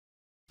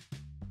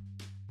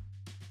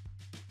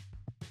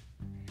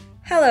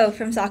Hello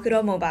from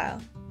Sakura Mobile.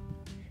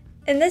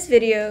 In this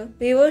video,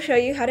 we will show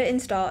you how to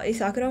install a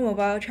Sakura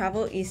Mobile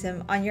Travel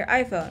eSIM on your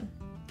iPhone.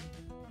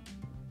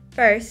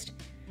 First,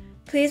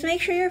 please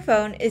make sure your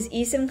phone is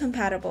eSIM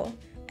compatible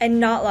and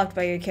not locked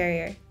by your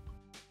carrier.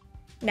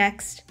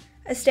 Next,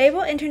 a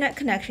stable internet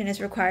connection is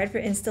required for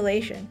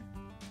installation.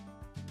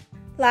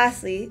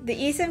 Lastly, the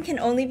eSIM can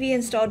only be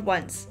installed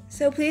once,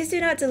 so please do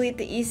not delete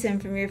the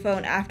eSIM from your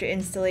phone after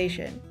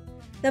installation.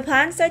 The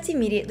plan starts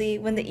immediately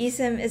when the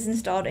eSIM is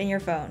installed in your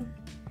phone.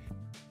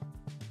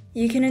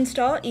 You can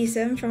install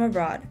eSIM from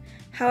abroad,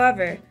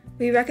 however,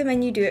 we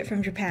recommend you do it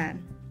from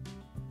Japan.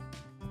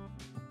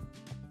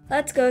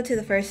 Let's go to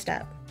the first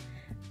step.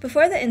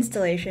 Before the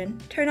installation,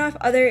 turn off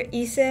other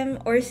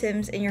eSIM or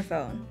SIMs in your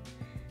phone.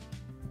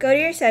 Go to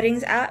your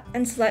Settings app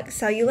and select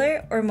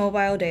Cellular or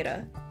Mobile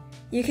Data.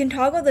 You can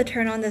toggle the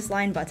Turn on this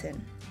line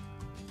button.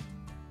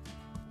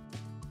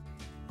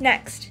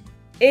 Next,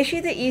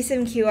 issue the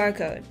eSIM QR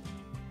code.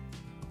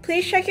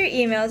 Please check your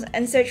emails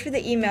and search for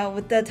the email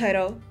with the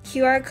title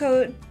QR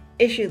code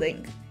issue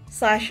link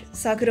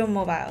 /Sakura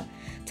Mobile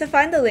to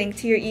find the link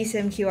to your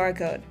eSIM QR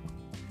code.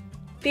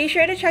 Be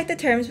sure to check the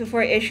terms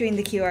before issuing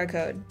the QR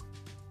code.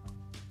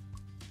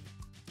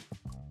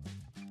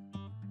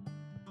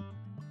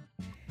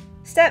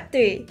 Step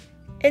 3.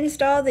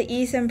 Install the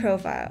eSIM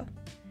profile.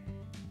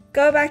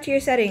 Go back to your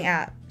Setting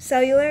app,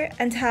 Cellular,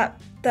 and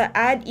tap the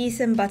Add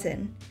eSIM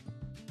button.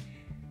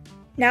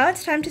 Now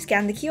it's time to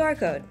scan the QR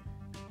code.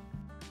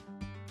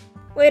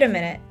 Wait a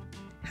minute,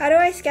 how do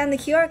I scan the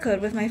QR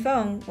code with my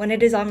phone when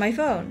it is on my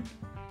phone?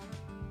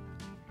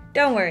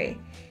 Don't worry,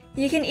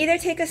 you can either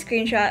take a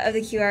screenshot of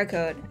the QR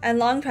code and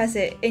long press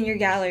it in your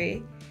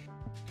gallery.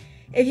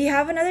 If you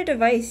have another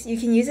device, you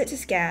can use it to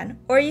scan,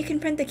 or you can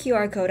print the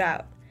QR code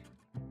out.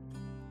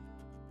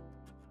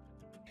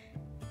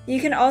 You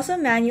can also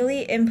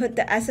manually input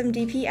the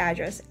SMDP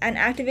address and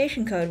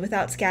activation code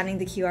without scanning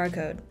the QR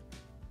code.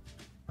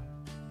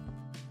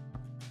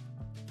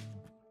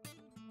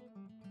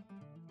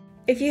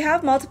 If you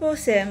have multiple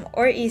SIM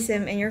or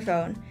eSIM in your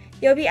phone,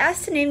 you'll be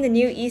asked to name the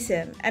new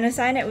eSIM and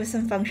assign it with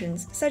some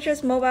functions such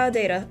as mobile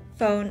data,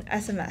 phone,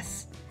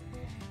 SMS.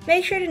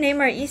 Make sure to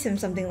name our eSIM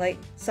something like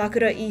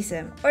Sakura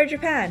eSIM or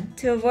Japan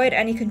to avoid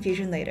any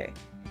confusion later.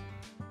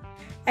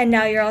 And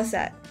now you're all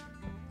set.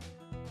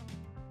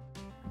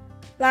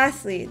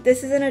 Lastly,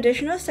 this is an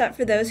additional step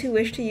for those who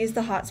wish to use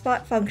the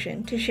Hotspot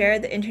function to share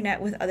the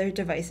internet with other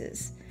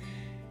devices.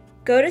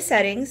 Go to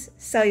Settings,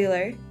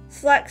 Cellular,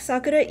 select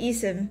Sakura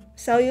eSIM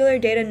Cellular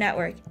Data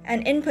Network,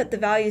 and input the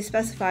values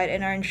specified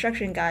in our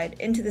instruction guide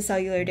into the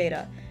cellular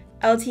data,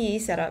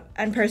 LTE setup,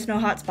 and personal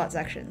hotspot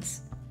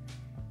sections.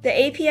 The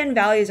APN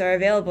values are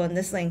available in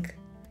this link.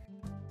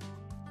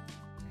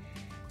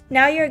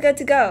 Now you're good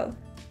to go!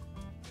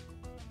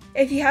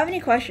 If you have any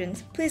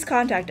questions, please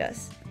contact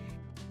us.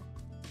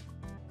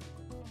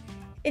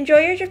 Enjoy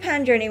your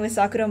Japan journey with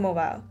Sakura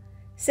Mobile.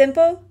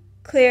 Simple,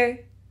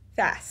 clear,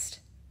 fast.